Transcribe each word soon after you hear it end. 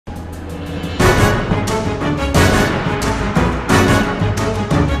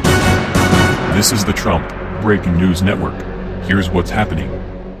This is the Trump Breaking News Network. Here's what's happening.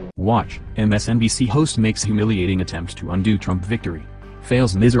 Watch, MSNBC host makes humiliating attempt to undo Trump victory.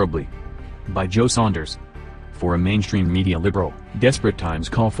 Fails miserably. By Joe Saunders. For a mainstream media liberal, desperate times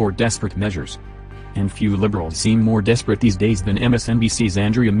call for desperate measures. And few liberals seem more desperate these days than MSNBC's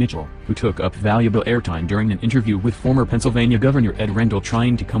Andrea Mitchell, who took up valuable airtime during an interview with former Pennsylvania Governor Ed Rendell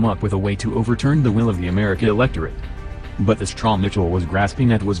trying to come up with a way to overturn the will of the American electorate. But the straw Mitchell was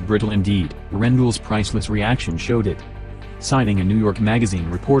grasping at was brittle indeed. Rendell's priceless reaction showed it. Citing a New York Magazine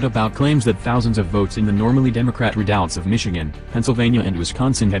report about claims that thousands of votes in the normally Democrat redoubts of Michigan, Pennsylvania and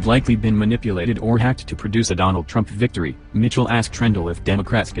Wisconsin had likely been manipulated or hacked to produce a Donald Trump victory, Mitchell asked Rendell if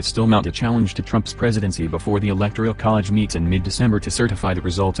Democrats could still mount a challenge to Trump's presidency before the Electoral College meets in mid-December to certify the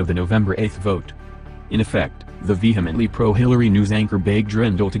results of the November 8 vote. In effect, the vehemently pro-Hillary news anchor begged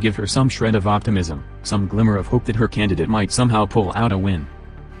Rendell to give her some shred of optimism, some glimmer of hope that her candidate might somehow pull out a win.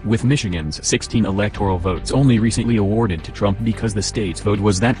 With Michigan's 16 electoral votes only recently awarded to Trump because the state's vote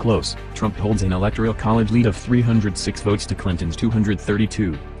was that close, Trump holds an Electoral College lead of 306 votes to Clinton's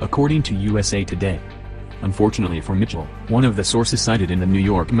 232, according to USA Today. Unfortunately for Mitchell, one of the sources cited in the New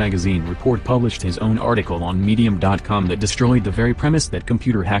York Magazine report published his own article on Medium.com that destroyed the very premise that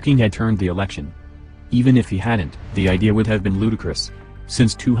computer hacking had turned the election. Even if he hadn't, the idea would have been ludicrous.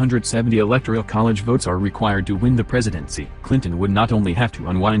 Since 270 Electoral College votes are required to win the presidency, Clinton would not only have to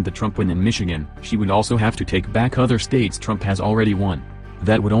unwind the Trump win in Michigan, she would also have to take back other states Trump has already won.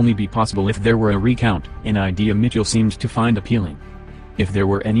 That would only be possible if there were a recount, an idea Mitchell seemed to find appealing. If there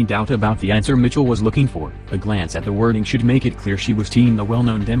were any doubt about the answer Mitchell was looking for, a glance at the wording should make it clear she was teeing the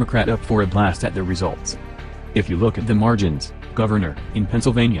well-known Democrat up for a blast at the results. If you look at the margins, governor, in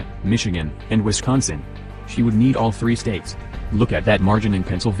Pennsylvania, Michigan, and Wisconsin, she would need all three states. Look at that margin in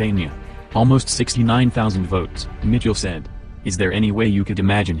Pennsylvania. Almost 69,000 votes, Mitchell said. Is there any way you could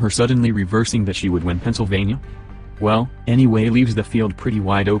imagine her suddenly reversing that she would win Pennsylvania? Well, anyway leaves the field pretty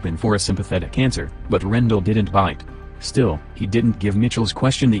wide open for a sympathetic answer, but Rendell didn't bite. Still, he didn't give Mitchell's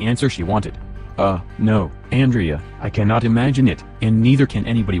question the answer she wanted. No, Andrea, I cannot imagine it, and neither can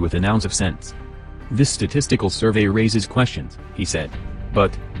anybody with an ounce of sense. This statistical survey raises questions, he said.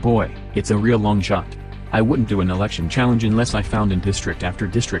 But, boy, it's a real long shot. I wouldn't do an election challenge unless I found in district after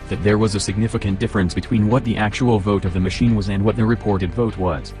district that there was a significant difference between what the actual vote of the machine was and what the reported vote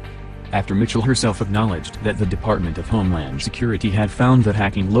was. After Mitchell herself acknowledged that the Department of Homeland Security had found that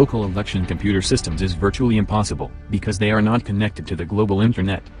hacking local election computer systems is virtually impossible, because they are not connected to the global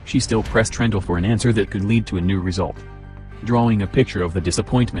internet, she still pressed Rendell for an answer that could lead to a new result. Drawing a picture of the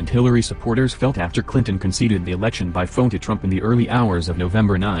disappointment Hillary supporters felt after Clinton conceded the election by phone to Trump in the early hours of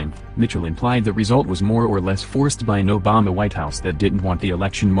November 9, Mitchell implied the result was more or less forced by an Obama White House that didn't want the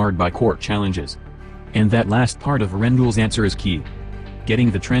election marred by court challenges. And that last part of Rendell's answer is key.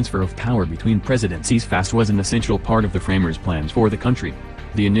 Getting the transfer of power between presidencies fast was an essential part of the framers' plans for the country.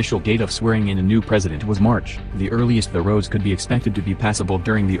 The initial date of swearing in a new president was March, the earliest the roads could be expected to be passable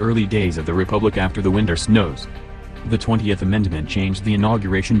during the early days of the republic after the winter snows. The 20th Amendment changed the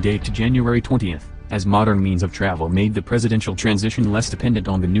inauguration date to January 20th, as modern means of travel made the presidential transition less dependent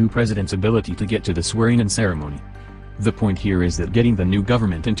on the new president's ability to get to the swearing-in ceremony. The point here is that getting the new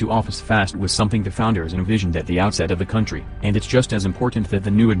government into office fast was something the founders envisioned at the outset of the country, and it's just as important that the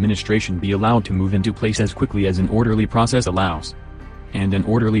new administration be allowed to move into place as quickly as an orderly process allows. And an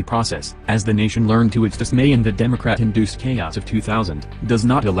orderly process, as the nation learned to its dismay in the Democrat-induced chaos of 2000, does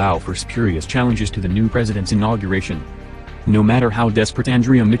not allow for spurious challenges to the new president's inauguration. No matter how desperate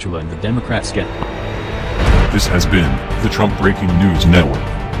Andrea Mitchell and the Democrats get. This has been the Trump Breaking News Network.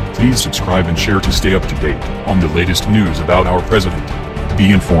 Please subscribe and share to stay up to date on the latest news about our president.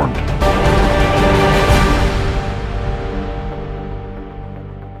 Be informed.